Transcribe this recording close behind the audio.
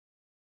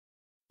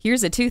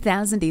Here's a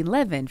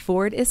 2011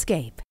 Ford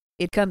Escape.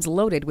 It comes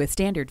loaded with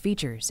standard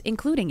features,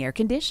 including air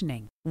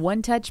conditioning,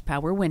 one-touch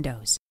power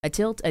windows, a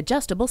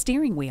tilt-adjustable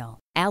steering wheel,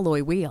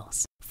 alloy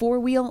wheels,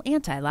 four-wheel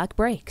anti-lock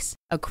brakes,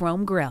 a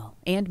chrome grille,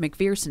 and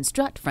McPherson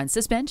strut front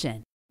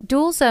suspension.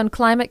 Dual zone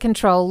climate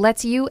control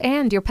lets you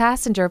and your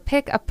passenger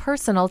pick a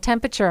personal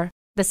temperature.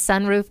 The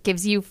sunroof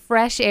gives you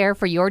fresh air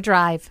for your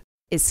drive.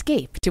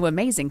 Escape to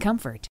amazing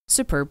comfort,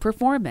 superb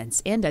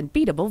performance, and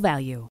unbeatable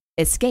value.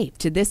 Escape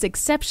to this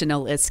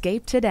exceptional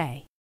Escape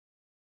today.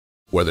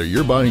 Whether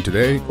you're buying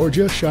today or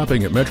just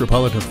shopping at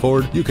Metropolitan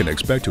Ford, you can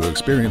expect to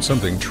experience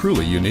something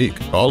truly unique.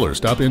 Call or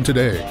stop in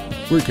today.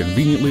 We're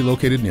conveniently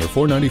located near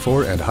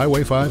 494 and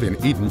Highway 5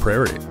 in Eden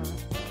Prairie.